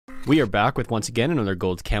We are back with once again another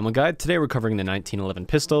gold camo guide. Today we're covering the 1911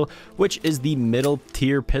 pistol, which is the middle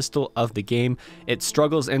tier pistol of the game. It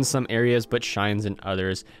struggles in some areas but shines in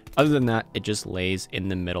others. Other than that, it just lays in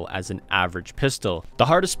the middle as an average pistol. The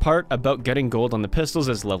hardest part about getting gold on the pistols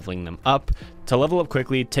is leveling them up. To level up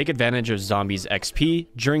quickly, take advantage of zombies XP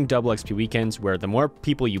during double XP weekends, where the more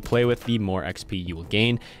people you play with, the more XP you will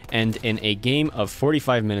gain. And in a game of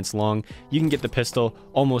 45 minutes long, you can get the pistol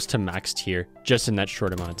almost to max tier just in that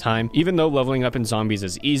short amount of time. Even though leveling up in zombies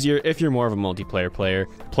is easier if you're more of a multiplayer player,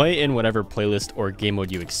 play in whatever playlist or game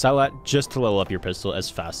mode you excel at just to level up your pistol as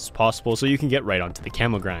fast as possible so you can get right onto the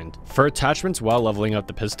camo grind. For attachments while leveling up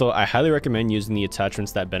the pistol, I highly recommend using the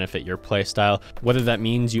attachments that benefit your playstyle, whether that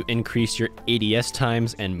means you increase your ADS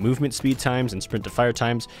times and movement speed times and sprint to fire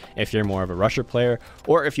times if you're more of a rusher player,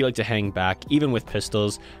 or if you like to hang back. Even with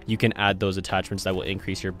pistols, you can add those attachments that will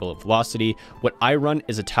increase your bullet velocity. What I run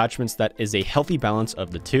is attachments that is a healthy balance of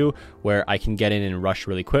the two, where I can get in and rush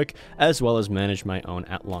really quick, as well as manage my own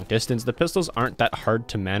at long distance. The pistols aren't that hard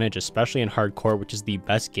to manage, especially in hardcore, which is the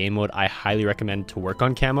best game mode I highly recommend to work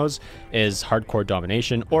on camos, is hardcore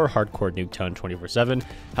domination or hardcore Nuketown 24/7.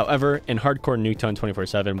 However, in hardcore Nuketown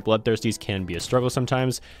 24/7, Bloodthirstys can be a struggle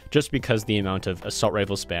sometimes, just because the amount of assault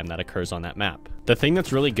rifle spam that occurs on that map. The thing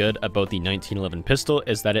that's really good about the 1911 pistol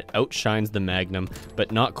is that it outshines the Magnum,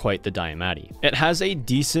 but not quite the Diamatti. It has a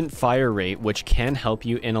decent fire rate, which can help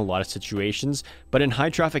you in a lot of situations, but in high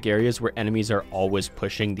traffic areas where enemies are always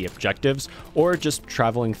pushing the objectives or just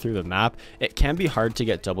traveling through the map, it can be hard to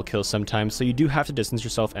get double kills sometimes, so you do have to distance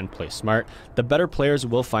yourself and play smart. The better players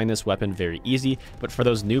will find this weapon very easy, but for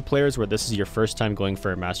those new players where this is your first time going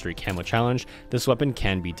for a mastery camo challenge, this weapon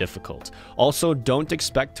can be difficult. Also, don't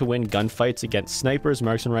expect to win gunfights against snipers,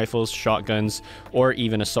 marksman rifles, shotguns, or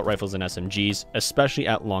even assault rifles and SMGs, especially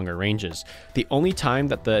at longer ranges. The only time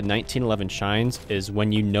that the 1911 shines is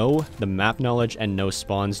when you know the map knowledge and know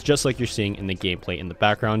spawns, just like you're seeing in the gameplay in the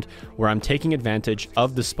background, where I'm taking advantage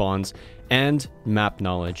of the spawns and map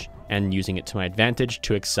knowledge and using it to my advantage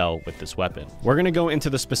to excel with this weapon. We're going to go into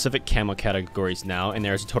the specific camo categories now, and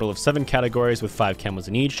there's a total of 7 categories with 5 camos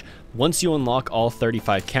in each. Once you unlock all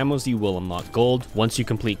 35 camos, you will unlock gold. Once you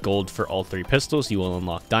complete gold for all 3 pistols, you will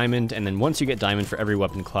unlock diamond, and then once you get diamond for every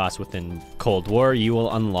weapon class within Cold War, you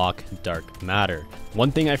will unlock dark matter. One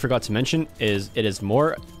thing I forgot to mention is it is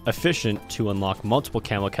more efficient to unlock multiple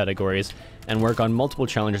camo categories and work on multiple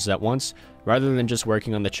challenges at once, rather than just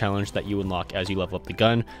working on the challenge that you unlock as you level up the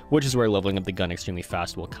gun, which is where leveling up the gun extremely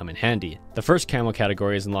fast will come in handy. The first camo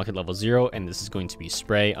category is unlocked at level 0, and this is going to be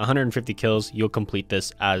spray. 150 kills, you'll complete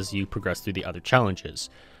this as you progress through the other challenges,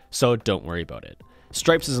 so don't worry about it.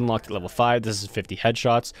 Stripes is unlocked at level 5, this is 50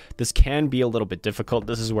 headshots. This can be a little bit difficult,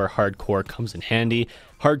 this is where hardcore comes in handy.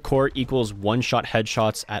 Hardcore equals one-shot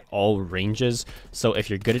headshots at all ranges, so if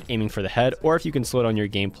you're good at aiming for the head, or if you can slow down your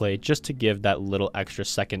gameplay just to give that little extra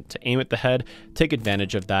second to aim at the head, take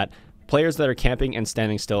advantage of that. Players that are camping and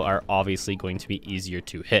standing still are obviously going to be easier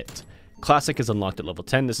to hit. Classic is unlocked at level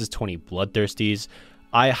 10, this is 20 Bloodthirstys.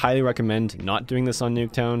 I highly recommend not doing this on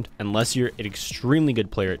Nuketown unless you're an extremely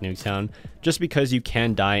good player at Nuketown, just because you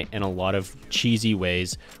can die in a lot of cheesy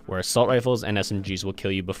ways where assault rifles and SMGs will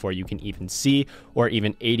kill you before you can even see or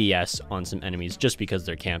even ADS on some enemies just because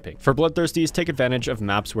they're camping. For Bloodthirstys, take advantage of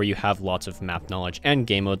maps where you have lots of map knowledge and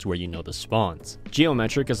game modes where you know the spawns.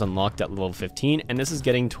 Geometric is unlocked at level 15, and this is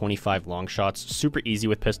getting 25 long shots, super easy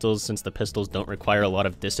with pistols since the pistols don't require a lot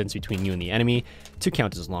of distance between you and the enemy to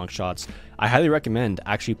count as long shots. I highly recommend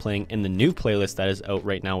actually playing in the new playlist that is out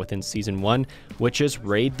right now within Season 1, which is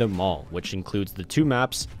Raid the Mall, which includes the 2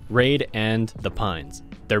 maps, Raid and the Pines.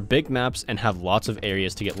 They're big maps and have lots of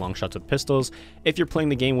areas to get long shots with pistols. If you're playing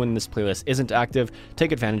the game when this playlist isn't active,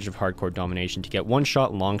 take advantage of hardcore domination to get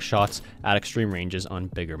one-shot long shots at extreme ranges on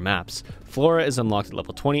bigger maps. Flora is unlocked at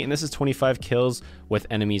level 20, and this is 25 kills with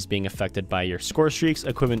enemies being affected by your score streaks,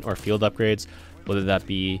 equipment, or field upgrades, whether that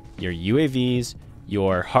be your UAVs,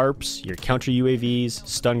 your harps, your counter UAVs,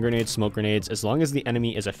 stun grenades, smoke grenades. As long as the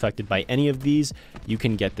enemy is affected by any of these, you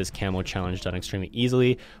can get this camo challenge done extremely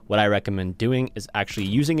easily. What I recommend doing is actually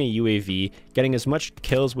using a UAV, getting as much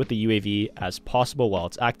kills with the UAV as possible while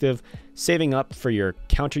it's active, saving up for your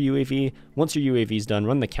counter UAV. Once your UAV is done,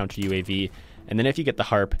 run the counter UAV. And then if you get the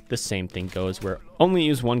harp, the same thing goes, where only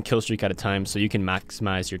use 1 kill streak at a time so you can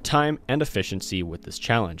maximize your time and efficiency with this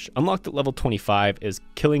challenge. Unlocked at level 25 is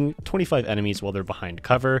killing 25 enemies while they're behind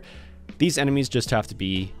cover. These enemies just have to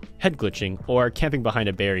be head glitching or camping behind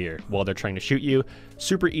a barrier while they're trying to shoot you.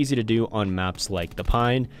 Super easy to do on maps like the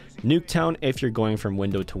Pine, Nuketown if you're going from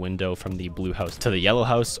window to window from the blue house to the yellow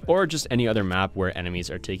house, or just any other map where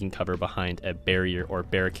enemies are taking cover behind a barrier or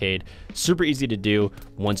barricade. Super easy to do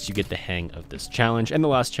once you get the hang of this challenge. And the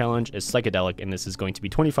last challenge is Psychedelic, and this is going to be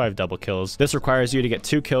 25 double kills. This requires you to get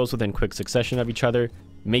 2 kills within quick succession of each other,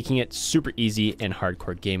 making it super easy in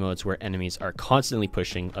hardcore game modes where enemies are constantly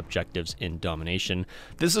pushing objectives in domination.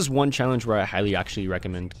 This is one challenge where I highly actually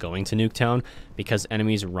recommend going to Nuketown because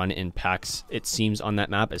enemies run in packs, it seems, on that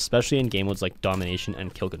map, especially in game modes like domination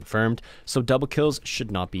and kill confirmed, so double kills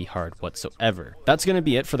should not be hard whatsoever. That's going to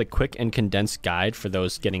be it for the quick and condensed guide for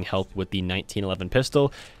those getting help with the 1911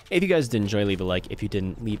 pistol. If you guys did enjoy, leave a like. If you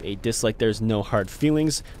didn't, leave a dislike. There's no hard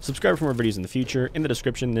feelings. Subscribe for more videos in the future. In the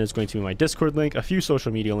description, there's going to be my Discord link, a few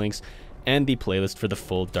social media links, and the playlist for the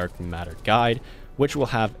full Dark Matter guide, which will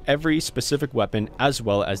have every specific weapon as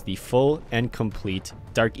well as the full and complete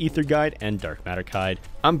Dark Ether guide and Dark Matter guide.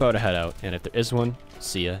 I'm about to head out, and if there is one,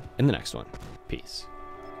 see ya in the next one. Peace.